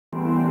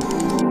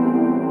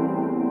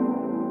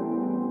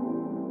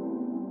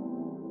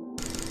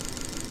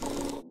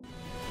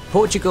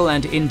Portugal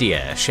and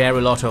India share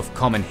a lot of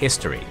common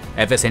history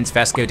ever since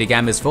Vasco da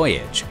Gama's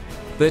voyage.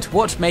 But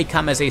what may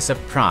come as a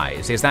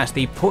surprise is that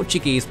the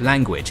Portuguese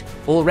language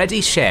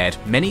already shared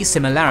many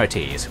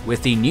similarities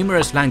with the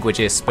numerous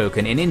languages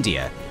spoken in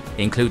India,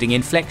 including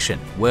inflection,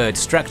 word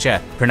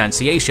structure,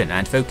 pronunciation,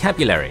 and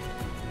vocabulary.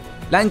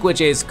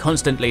 Languages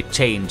constantly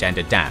change and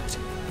adapt,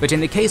 but in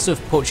the case of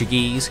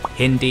Portuguese,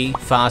 Hindi,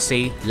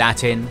 Farsi,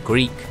 Latin,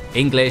 Greek,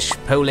 English,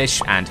 Polish,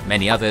 and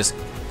many others,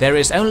 there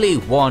is only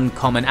one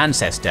common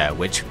ancestor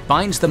which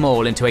binds them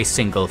all into a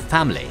single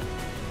family.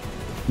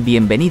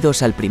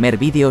 Bienvenidos al primer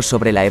vídeo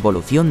sobre la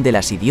evolución de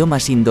las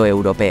idiomas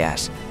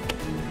indoeuropeas.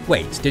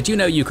 Wait, did you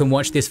know you can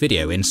watch this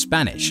video in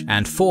Spanish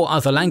and 4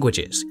 other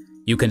languages?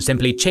 You can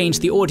simply change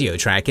the audio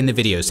track in the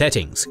video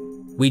settings.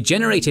 We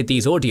generated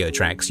these audio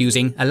tracks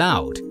using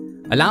Aloud.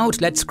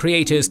 Aloud lets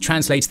creators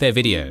translate their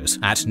videos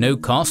at no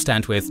cost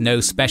and with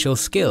no special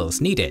skills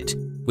needed.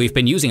 We've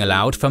been using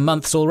Aloud for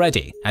months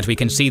already, and we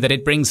can see that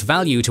it brings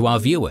value to our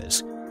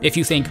viewers. If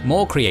you think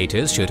more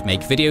creators should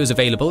make videos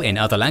available in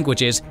other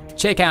languages,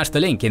 check out the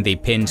link in the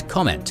pinned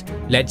comment.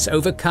 Let's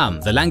overcome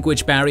the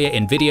language barrier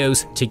in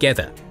videos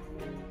together.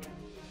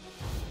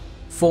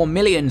 For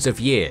millions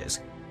of years,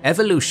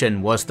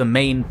 evolution was the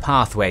main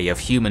pathway of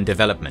human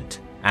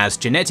development, as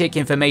genetic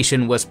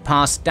information was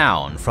passed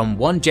down from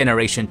one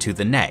generation to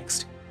the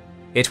next.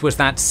 It was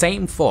that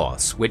same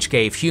force which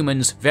gave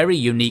humans very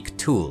unique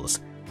tools,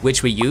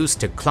 which we use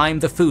to climb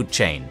the food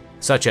chain,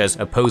 such as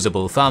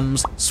opposable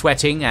thumbs,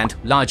 sweating, and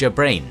larger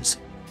brains.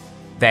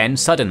 Then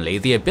suddenly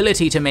the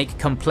ability to make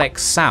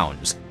complex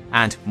sounds,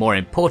 and more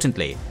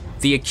importantly,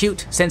 the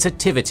acute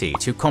sensitivity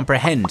to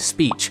comprehend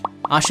speech,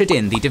 ushered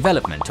in the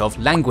development of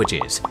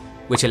languages,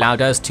 which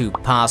allowed us to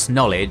pass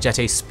knowledge at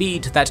a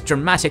speed that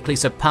dramatically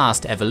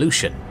surpassed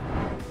evolution.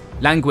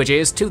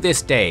 Languages to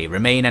this day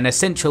remain an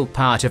essential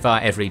part of our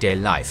everyday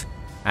life,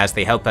 as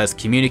they help us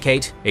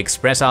communicate,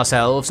 express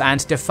ourselves,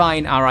 and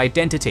define our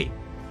identity.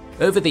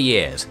 Over the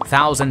years,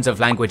 thousands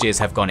of languages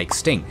have gone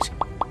extinct,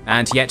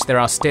 and yet there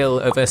are still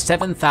over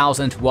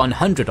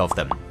 7,100 of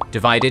them,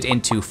 divided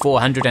into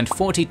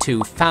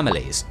 442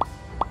 families.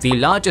 The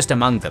largest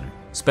among them,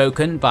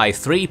 spoken by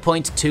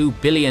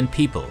 3.2 billion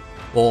people,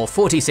 or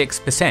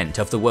 46%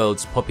 of the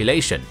world's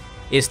population,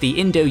 is the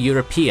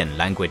Indo-European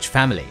language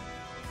family.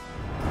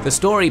 The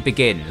story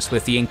begins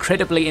with the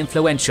incredibly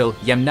influential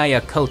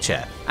Yamnaya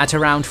culture at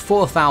around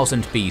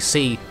 4000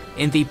 BC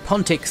in the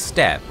Pontic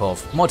steppe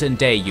of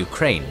modern-day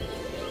Ukraine.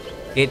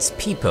 Its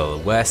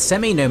people were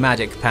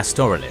semi-nomadic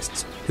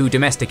pastoralists who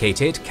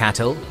domesticated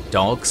cattle,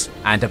 dogs,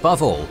 and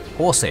above all,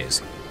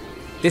 horses.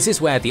 This is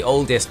where the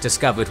oldest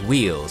discovered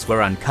wheels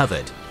were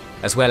uncovered,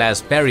 as well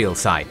as burial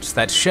sites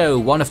that show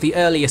one of the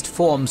earliest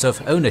forms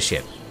of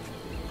ownership.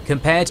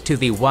 Compared to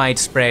the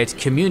widespread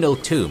communal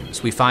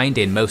tombs we find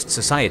in most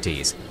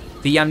societies,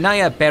 the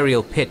Yamnaya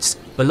burial pits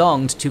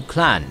belonged to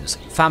clans,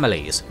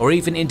 families, or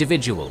even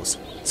individuals,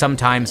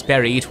 sometimes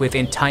buried with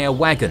entire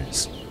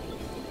wagons.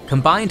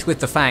 Combined with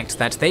the fact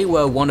that they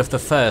were one of the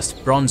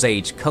first Bronze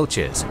Age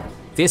cultures,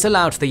 this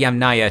allowed the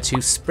Yamnaya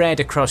to spread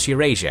across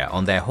Eurasia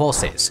on their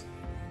horses.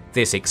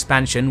 This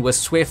expansion was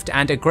swift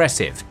and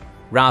aggressive.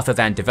 Rather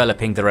than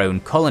developing their own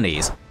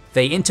colonies,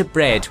 they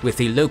interbred with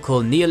the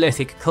local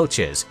Neolithic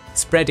cultures,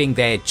 spreading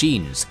their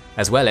genes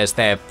as well as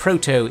their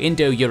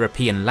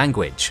Proto-Indo-European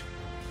language.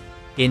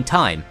 In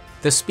time,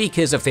 the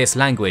speakers of this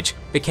language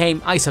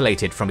became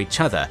isolated from each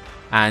other,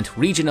 and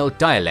regional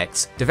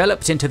dialects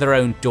developed into their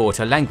own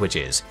daughter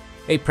languages,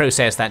 a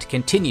process that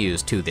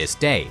continues to this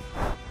day.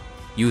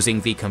 Using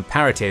the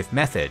comparative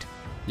method,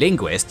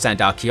 linguists and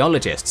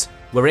archaeologists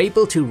were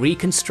able to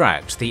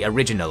reconstruct the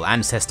original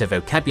ancestor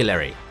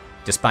vocabulary,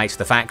 despite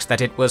the fact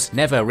that it was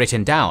never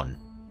written down.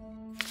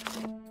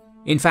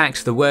 In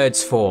fact, the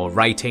words for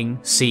writing,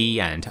 sea,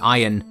 and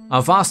iron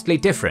are vastly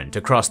different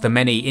across the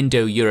many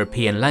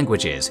Indo-European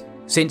languages,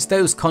 since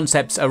those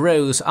concepts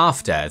arose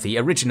after the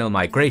original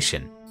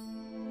migration.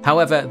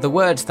 However, the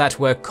words that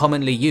were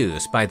commonly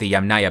used by the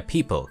Yamnaya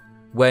people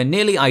were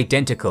nearly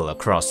identical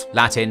across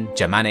Latin,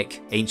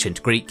 Germanic,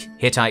 Ancient Greek,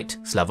 Hittite,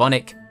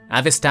 Slavonic,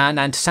 Avestan,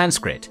 and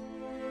Sanskrit.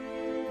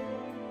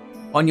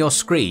 On your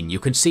screen you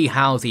can see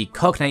how the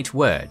cognate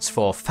words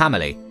for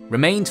family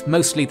remained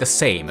mostly the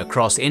same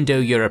across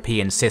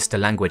Indo-European sister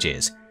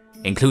languages,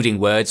 including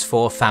words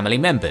for family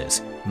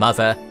members,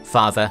 mother,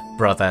 father,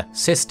 brother,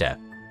 sister.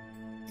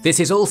 This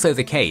is also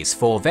the case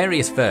for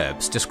various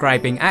verbs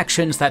describing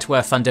actions that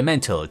were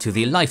fundamental to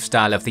the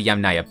lifestyle of the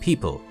Yamnaya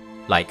people,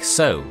 like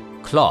sew,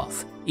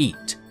 cloth,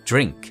 eat,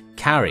 drink,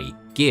 carry,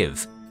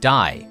 give,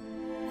 die.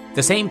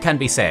 The same can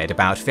be said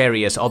about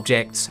various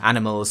objects,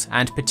 animals,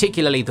 and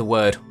particularly the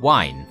word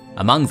wine,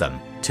 among them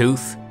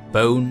tooth,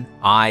 bone,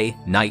 eye,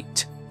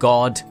 night,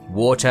 god,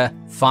 water,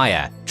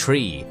 fire,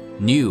 tree,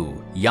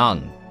 new,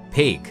 young,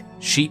 pig,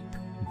 sheep,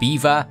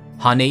 beaver,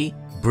 honey,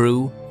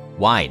 brew,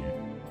 wine.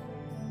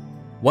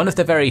 One of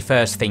the very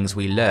first things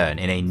we learn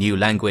in a new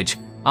language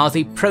are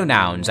the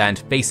pronouns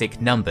and basic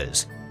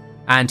numbers,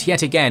 and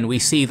yet again we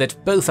see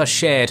that both are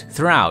shared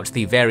throughout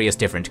the various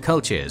different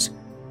cultures.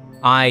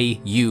 I,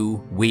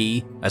 you,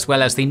 we, as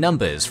well as the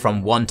numbers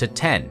from 1 to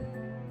 10.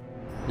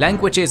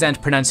 Languages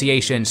and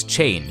pronunciations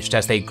changed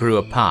as they grew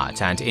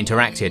apart and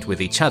interacted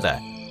with each other,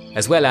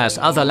 as well as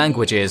other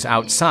languages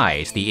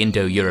outside the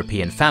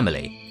Indo-European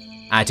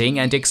family, adding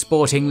and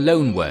exporting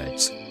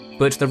loanwords,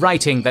 but the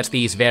writing that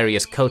these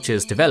various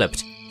cultures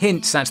developed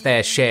hints at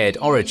their shared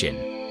origin.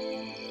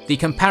 The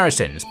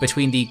comparisons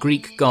between the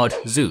Greek god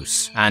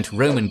Zeus and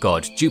Roman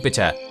god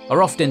Jupiter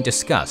are often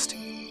discussed,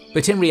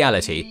 but in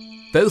reality,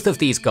 both of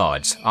these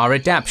gods are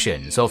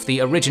adaptations of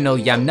the original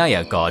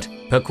Yamnaya god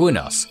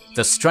Perkounos,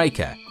 the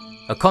striker,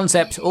 a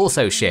concept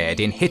also shared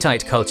in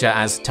Hittite culture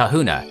as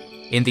Tahuna,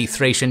 in the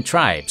Thracian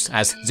tribes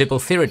as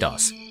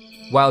Xibaltheridos,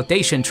 while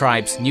Dacian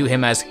tribes knew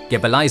him as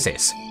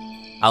Gebelizis.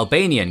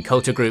 Albanian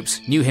culture groups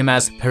knew him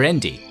as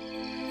Perendi.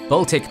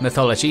 Baltic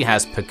mythology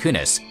has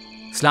Perkunas,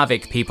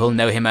 Slavic people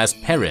know him as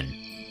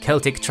Perun,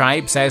 Celtic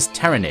tribes as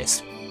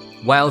Taranis,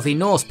 while the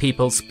Norse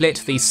people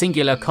split the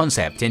singular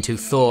concept into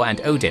Thor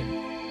and Odin.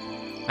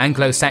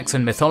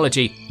 Anglo-Saxon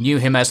mythology knew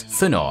him as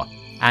Thunor,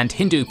 and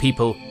Hindu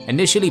people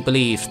initially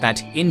believed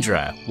that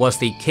Indra was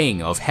the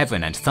king of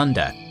heaven and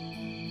thunder.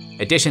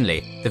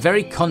 Additionally, the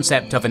very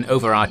concept of an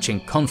overarching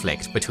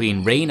conflict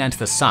between rain and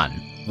the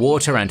sun,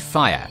 water and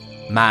fire,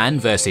 man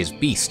versus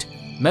beast,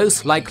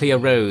 most likely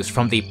arose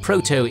from the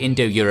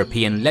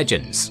Proto-Indo-European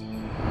legends.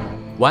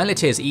 While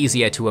it is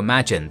easier to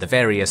imagine the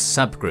various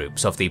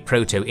subgroups of the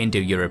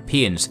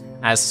Proto-Indo-Europeans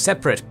as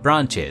separate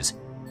branches,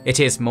 it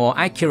is more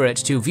accurate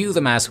to view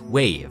them as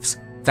waves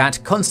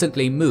that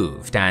constantly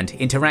moved and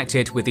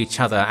interacted with each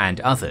other and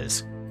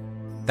others.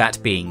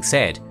 That being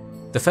said,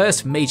 the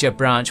first major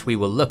branch we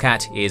will look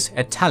at is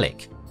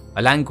Italic,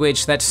 a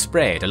language that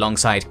spread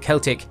alongside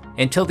Celtic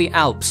until the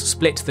Alps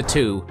split the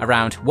two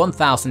around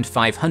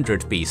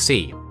 1500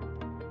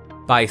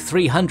 BC. By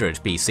 300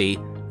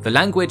 BC, the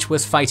language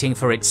was fighting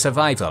for its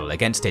survival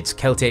against its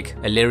Celtic,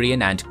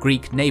 Illyrian and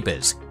Greek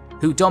neighbours,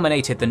 who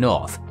dominated the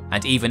north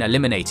and even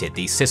eliminated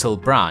the Sicel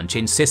branch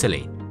in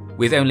Sicily,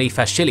 with only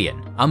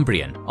Fascilian,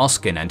 Umbrian,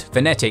 Oscan and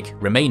Venetic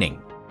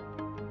remaining.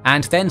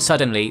 And then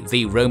suddenly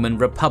the Roman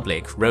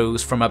Republic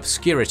rose from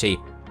obscurity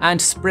and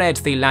spread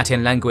the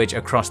Latin language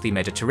across the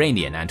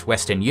Mediterranean and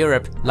Western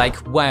Europe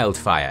like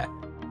wildfire,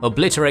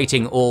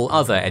 obliterating all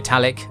other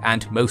Italic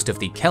and most of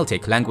the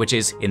Celtic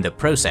languages in the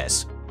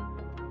process.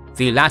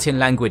 The Latin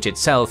language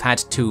itself had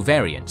two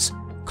variants: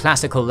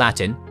 Classical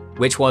Latin,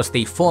 which was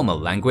the formal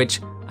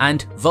language,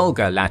 and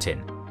Vulgar Latin,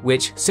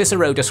 which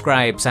Cicero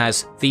describes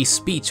as the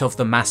speech of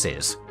the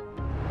masses.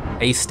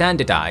 A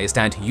standardized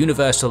and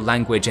universal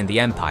language in the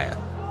empire,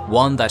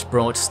 one that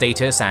brought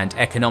status and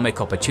economic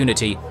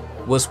opportunity,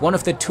 was one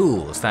of the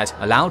tools that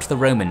allowed the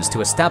Romans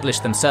to establish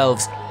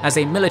themselves as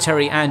a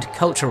military and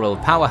cultural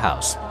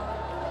powerhouse.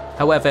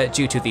 However,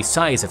 due to the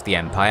size of the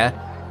empire,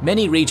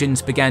 many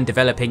regions began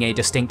developing a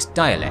distinct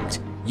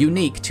dialect,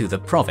 unique to the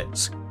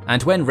province,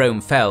 and when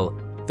Rome fell,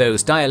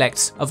 those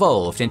dialects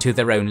evolved into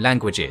their own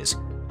languages,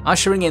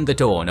 ushering in the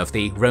dawn of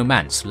the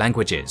Romance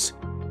languages.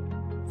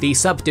 The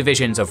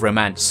subdivisions of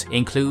Romance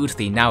include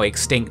the now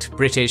extinct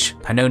British,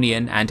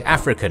 Pannonian and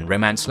African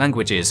Romance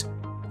languages,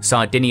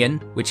 Sardinian,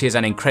 which is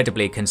an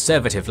incredibly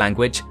conservative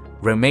language,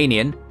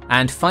 Romanian,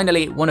 and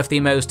finally one of the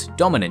most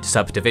dominant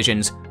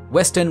subdivisions,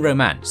 Western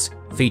Romance,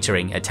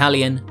 featuring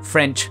Italian,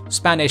 French,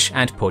 Spanish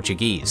and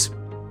Portuguese.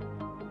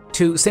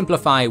 To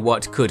simplify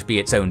what could be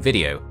its own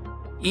video,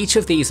 each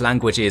of these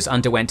languages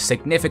underwent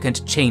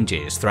significant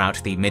changes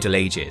throughout the Middle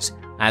Ages,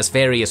 as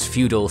various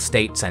feudal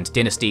states and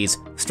dynasties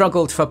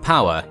struggled for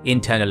power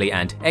internally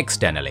and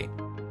externally.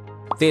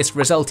 This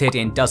resulted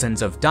in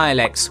dozens of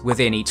dialects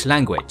within each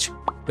language,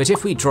 but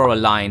if we draw a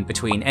line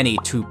between any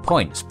 2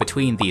 points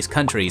between these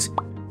countries,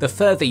 the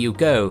further you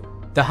go,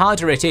 the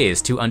harder it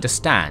is to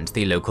understand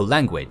the local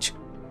language.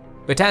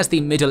 But as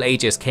the Middle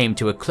Ages came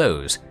to a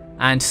close,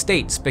 and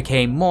states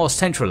became more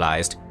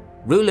centralized,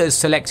 rulers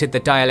selected the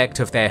dialect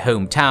of their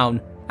hometown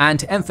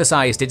and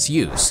emphasized its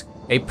use,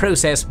 a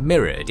process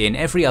mirrored in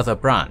every other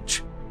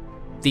branch.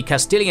 The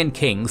Castilian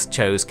kings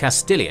chose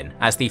Castilian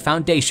as the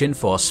foundation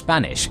for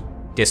Spanish,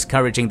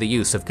 discouraging the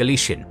use of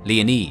Galician,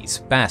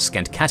 Leonese, Basque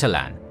and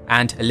Catalan,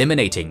 and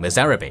eliminating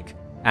Mozarabic,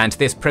 and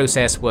this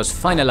process was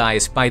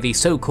finalized by the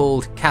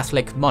so-called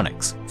Catholic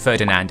monarchs,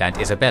 Ferdinand and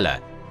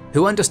Isabella,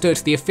 who understood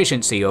the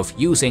efficiency of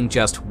using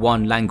just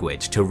one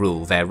language to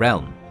rule their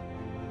realm.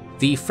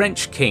 The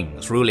French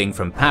kings ruling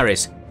from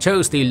Paris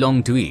chose the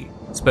Langue d'Oui,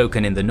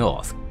 spoken in the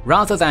north,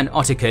 rather than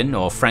Ottocan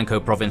or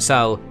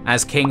Franco-Provençal,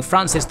 as King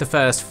Francis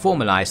I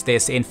formalized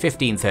this in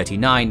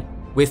 1539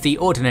 with the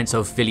Ordinance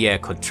of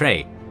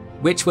Villers-Cotterêts,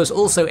 which was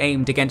also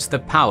aimed against the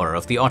power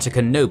of the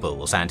Ottocan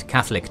nobles and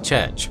Catholic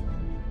Church.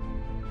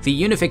 The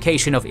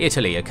unification of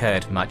Italy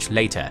occurred much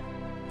later,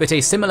 but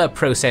a similar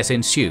process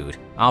ensued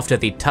after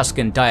the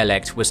Tuscan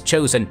dialect was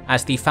chosen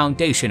as the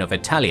foundation of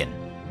Italian.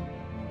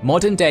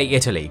 Modern-day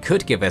Italy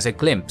could give us a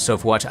glimpse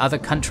of what other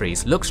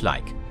countries looked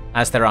like,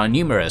 as there are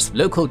numerous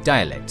local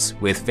dialects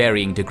with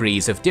varying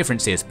degrees of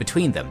differences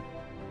between them.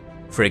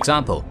 For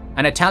example,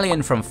 an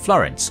Italian from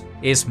Florence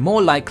is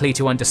more likely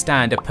to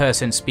understand a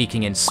person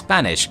speaking in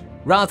Spanish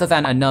rather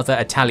than another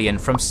Italian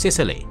from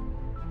Sicily.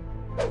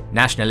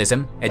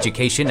 Nationalism,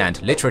 education,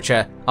 and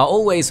literature are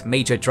always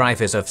major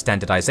drivers of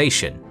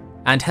standardization,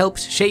 and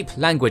helped shape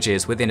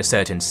languages within a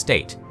certain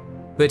state.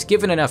 But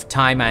given enough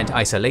time and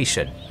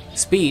isolation,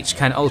 speech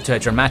can alter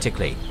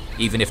dramatically,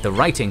 even if the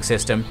writing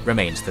system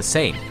remains the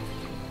same.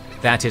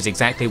 That is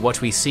exactly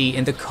what we see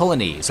in the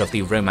colonies of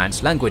the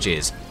Romance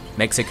languages.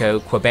 Mexico,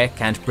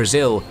 Quebec, and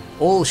Brazil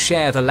all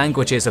share the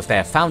languages of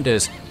their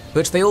founders,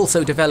 but they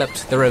also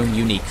developed their own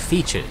unique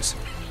features.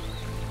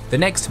 The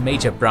next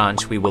major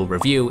branch we will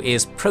review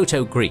is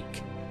Proto-Greek,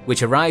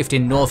 which arrived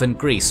in northern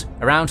Greece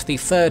around the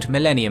 3rd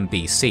millennium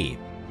BC.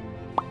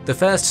 The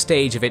first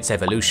stage of its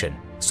evolution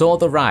saw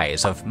the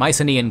rise of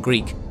Mycenaean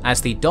Greek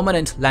as the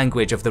dominant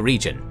language of the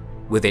region,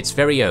 with its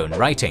very own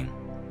writing,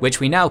 which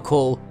we now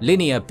call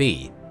Linear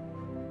B.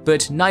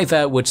 But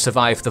neither would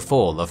survive the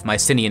fall of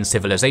Mycenaean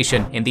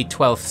civilization in the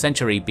 12th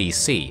century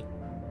BC.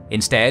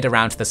 Instead,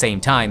 around the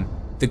same time,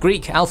 the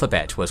Greek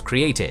alphabet was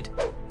created,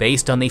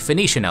 based on the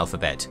Phoenician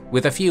alphabet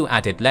with a few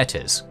added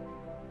letters.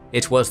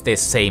 It was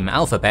this same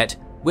alphabet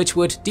which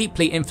would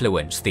deeply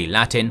influence the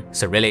Latin,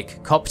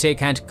 Cyrillic,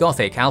 Coptic, and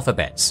Gothic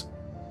alphabets.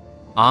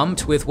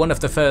 Armed with one of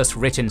the first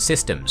written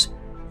systems,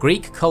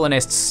 Greek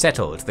colonists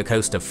settled the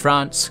coast of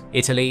France,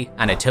 Italy,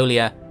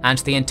 Anatolia, and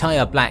the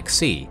entire Black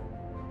Sea.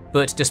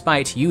 But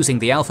despite using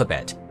the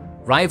alphabet,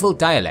 rival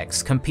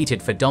dialects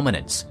competed for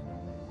dominance.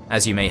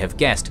 As you may have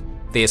guessed,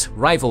 this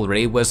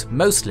rivalry was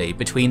mostly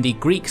between the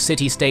Greek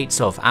city-states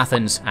of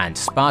Athens and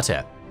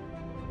Sparta.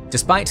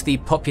 Despite the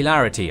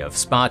popularity of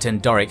Spartan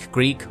Doric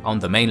Greek on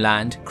the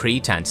mainland,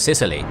 Crete, and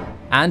Sicily,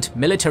 and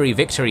military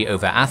victory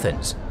over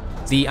Athens,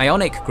 the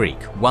Ionic Greek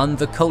won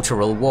the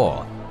cultural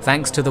war,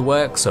 thanks to the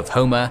works of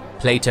Homer,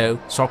 Plato,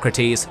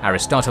 Socrates,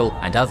 Aristotle,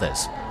 and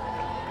others.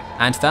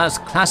 And thus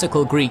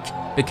classical Greek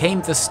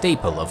became the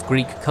staple of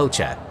Greek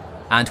culture,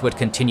 and would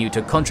continue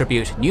to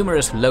contribute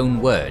numerous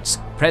loan words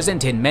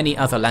present in many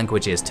other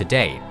languages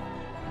today.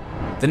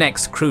 The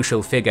next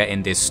crucial figure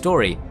in this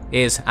story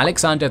is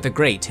Alexander the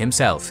Great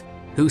himself,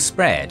 who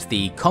spread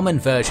the common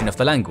version of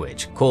the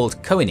language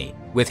called Koine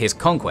with his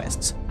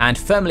conquests and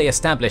firmly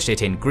established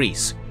it in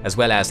Greece, as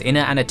well as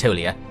Inner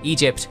Anatolia,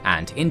 Egypt,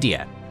 and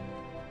India.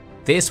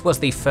 This was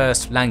the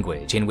first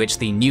language in which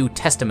the New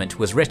Testament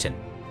was written.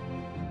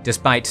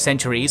 Despite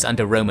centuries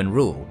under Roman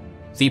rule,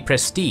 the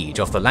prestige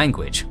of the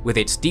language, with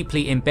its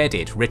deeply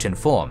embedded written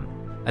form,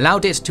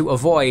 allowed it to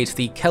avoid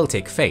the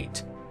Celtic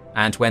fate,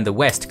 and when the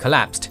West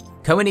collapsed,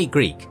 Koine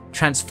Greek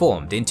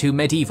transformed into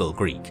Medieval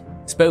Greek,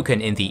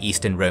 spoken in the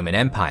Eastern Roman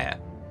Empire.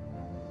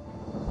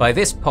 By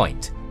this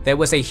point, there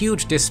was a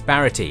huge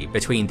disparity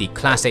between the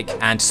classic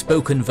and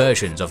spoken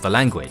versions of the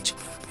language,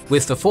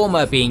 with the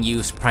former being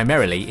used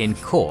primarily in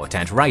court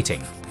and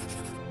writing.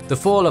 The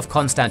fall of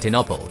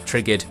Constantinople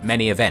triggered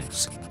many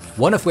events,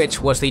 one of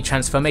which was the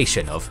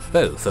transformation of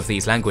both of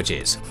these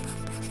languages.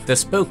 The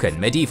spoken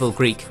medieval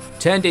Greek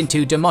turned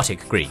into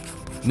Demotic Greek,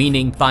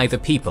 meaning by the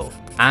people,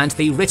 and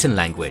the written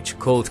language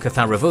called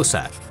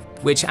Katharavosa,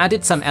 which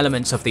added some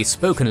elements of the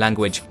spoken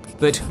language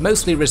but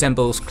mostly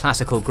resembles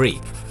classical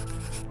Greek.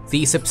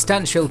 The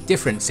substantial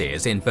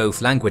differences in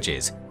both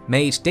languages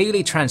made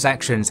daily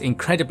transactions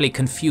incredibly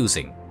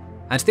confusing,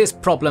 and this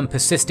problem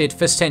persisted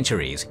for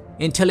centuries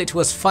until it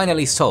was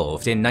finally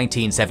solved in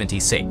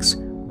 1976,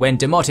 when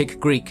Demotic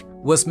Greek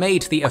was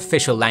made the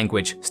official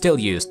language still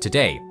used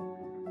today.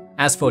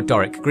 As for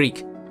Doric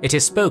Greek, it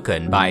is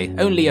spoken by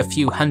only a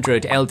few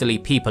hundred elderly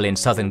people in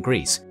southern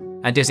Greece,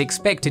 and is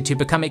expected to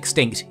become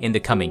extinct in the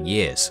coming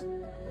years.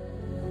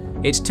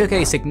 It took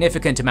a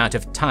significant amount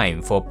of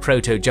time for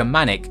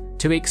Proto-Germanic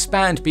to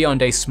expand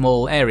beyond a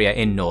small area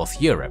in North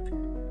Europe,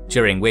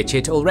 during which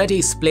it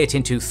already split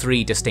into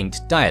 3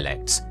 distinct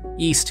dialects: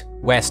 East,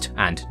 West,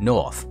 and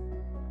North.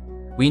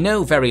 We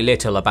know very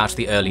little about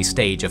the early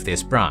stage of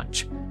this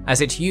branch,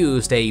 as it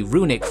used a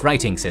runic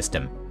writing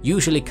system,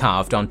 usually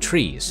carved on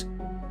trees.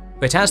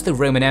 But as the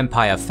Roman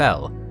Empire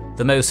fell,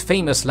 the most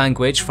famous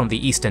language from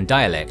the Eastern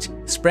dialect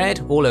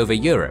spread all over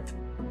Europe.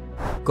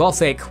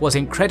 Gothic was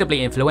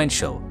incredibly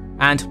influential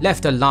and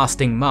left a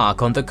lasting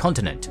mark on the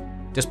continent,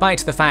 despite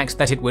the fact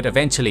that it would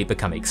eventually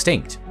become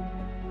extinct.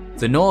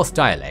 The North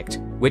dialect,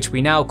 which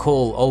we now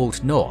call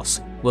Old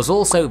Norse, was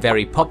also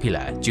very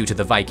popular due to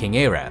the Viking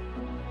era.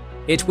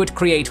 It would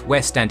create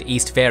West and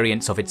East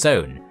variants of its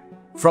own,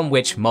 from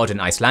which modern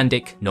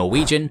Icelandic,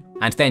 Norwegian,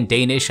 and then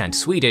Danish and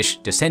Swedish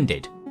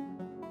descended.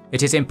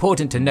 It is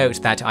important to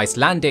note that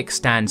Icelandic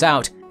stands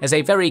out as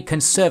a very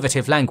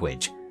conservative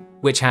language,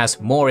 which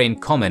has more in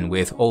common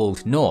with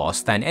Old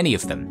Norse than any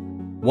of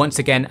them, once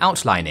again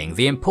outlining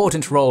the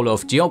important role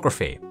of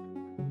geography.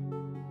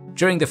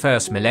 During the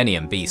first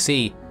millennium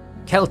BC,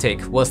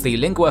 Celtic was the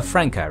lingua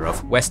franca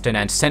of Western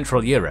and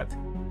Central Europe,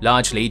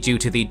 largely due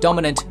to the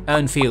dominant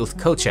Urnfield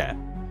culture.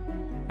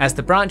 As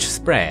the branch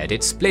spread,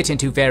 it split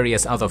into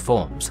various other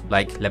forms,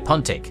 like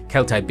Lepontic,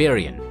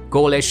 Celtiberian,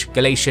 Gaulish,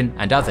 Galatian,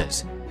 and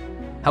others.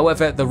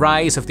 However, the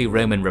rise of the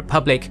Roman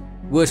Republic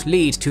would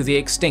lead to the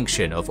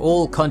extinction of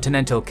all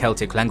continental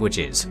Celtic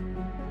languages.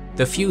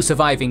 The few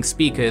surviving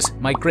speakers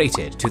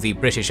migrated to the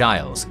British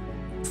Isles,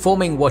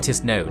 forming what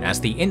is known as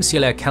the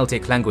Insular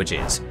Celtic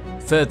languages,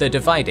 further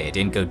divided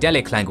in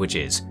Goidelic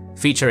languages,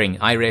 featuring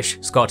Irish,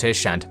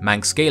 Scottish and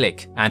Manx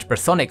Gaelic, and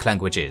Brythonic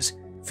languages,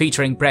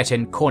 featuring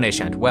Breton, Cornish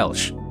and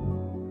Welsh.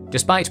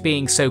 Despite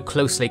being so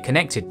closely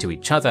connected to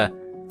each other,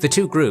 the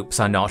two groups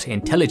are not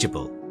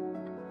intelligible.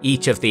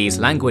 Each of these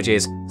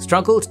languages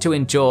struggled to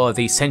endure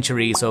the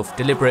centuries of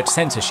deliberate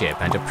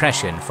censorship and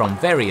oppression from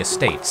various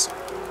states.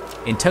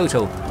 In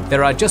total,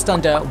 there are just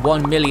under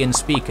 1 million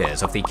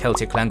speakers of the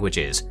Celtic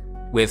languages,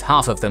 with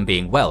half of them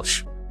being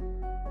Welsh.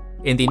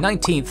 In the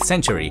 19th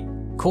century,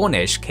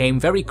 Cornish came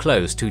very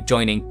close to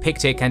joining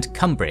Pictic and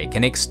Cumbric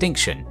in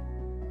extinction,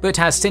 but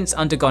has since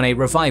undergone a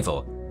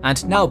revival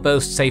and now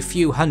boasts a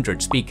few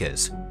hundred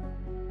speakers.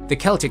 The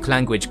Celtic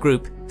language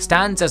group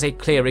stands as a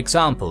clear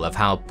example of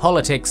how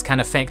politics can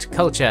affect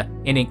culture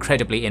in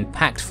incredibly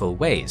impactful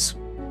ways.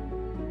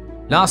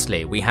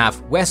 Lastly, we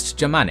have West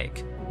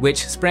Germanic,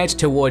 which spread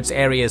towards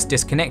areas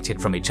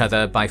disconnected from each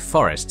other by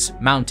forests,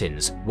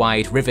 mountains,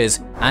 wide rivers,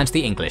 and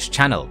the English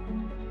Channel.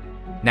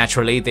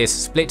 Naturally, this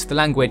split the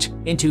language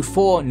into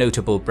 4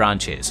 notable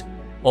branches: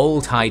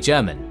 Old High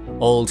German,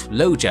 Old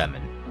Low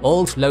German,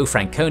 Old Low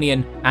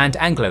Franconian, and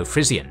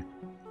Anglo-Frisian,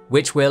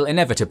 which will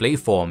inevitably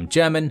form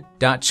German,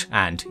 Dutch,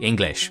 and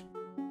English.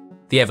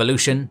 The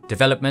evolution,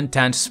 development,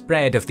 and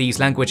spread of these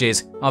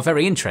languages are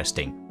very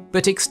interesting,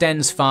 but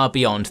extends far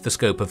beyond the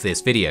scope of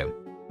this video,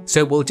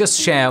 so we'll just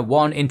share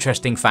one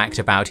interesting fact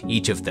about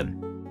each of them.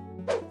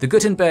 The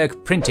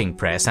Gutenberg printing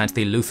press and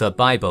the Luther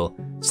Bible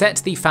set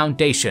the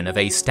foundation of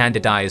a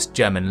standardized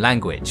German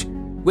language,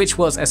 which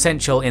was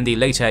essential in the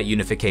later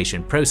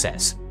unification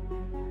process.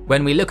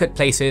 When we look at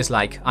places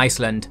like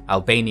Iceland,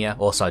 Albania,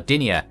 or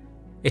Sardinia,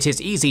 it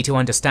is easy to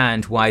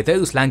understand why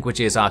those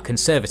languages are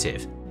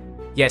conservative.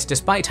 Yet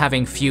despite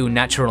having few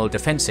natural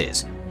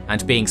defences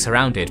and being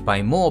surrounded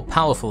by more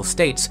powerful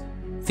states,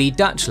 the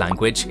Dutch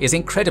language is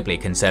incredibly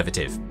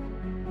conservative.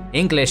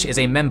 English is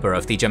a member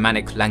of the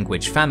Germanic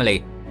language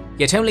family,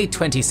 yet only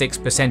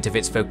 26% of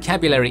its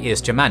vocabulary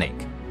is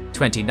Germanic,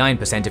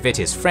 29% of it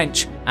is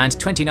French, and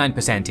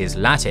 29% is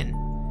Latin.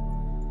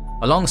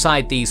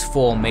 Alongside these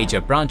 4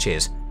 major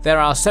branches, there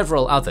are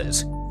several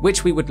others,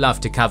 which we would love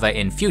to cover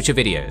in future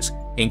videos,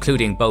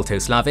 including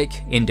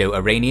Balto-Slavic,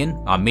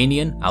 Indo-Iranian,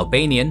 Armenian,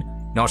 Albanian,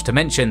 not to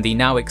mention the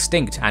now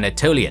extinct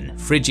Anatolian,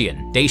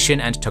 Phrygian, Dacian,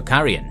 and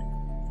Tocharian.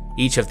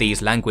 Each of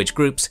these language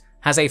groups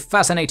has a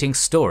fascinating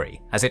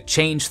story as it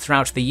changed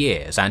throughout the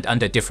years and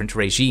under different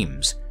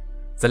regimes.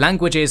 The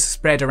languages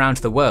spread around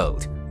the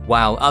world,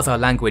 while other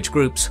language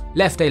groups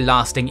left a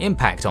lasting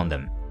impact on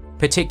them,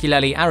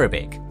 particularly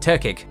Arabic,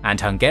 Turkic, and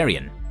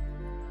Hungarian.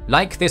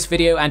 Like this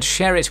video and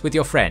share it with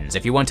your friends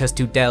if you want us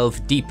to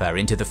delve deeper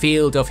into the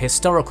field of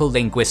historical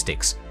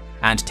linguistics,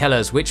 and tell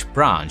us which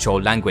branch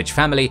or language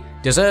family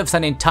deserves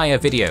an entire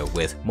video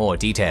with more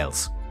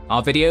details.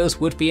 Our videos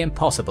would be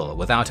impossible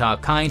without our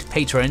kind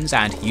patrons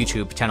and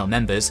YouTube channel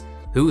members,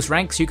 whose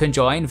ranks you can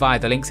join via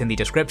the links in the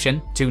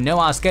description to know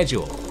our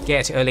schedule,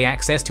 get early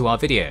access to our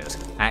videos,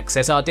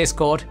 access our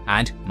Discord,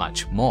 and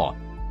much more.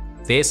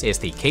 This is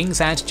the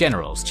Kings and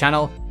Generals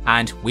channel,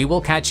 and we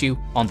will catch you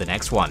on the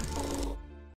next one.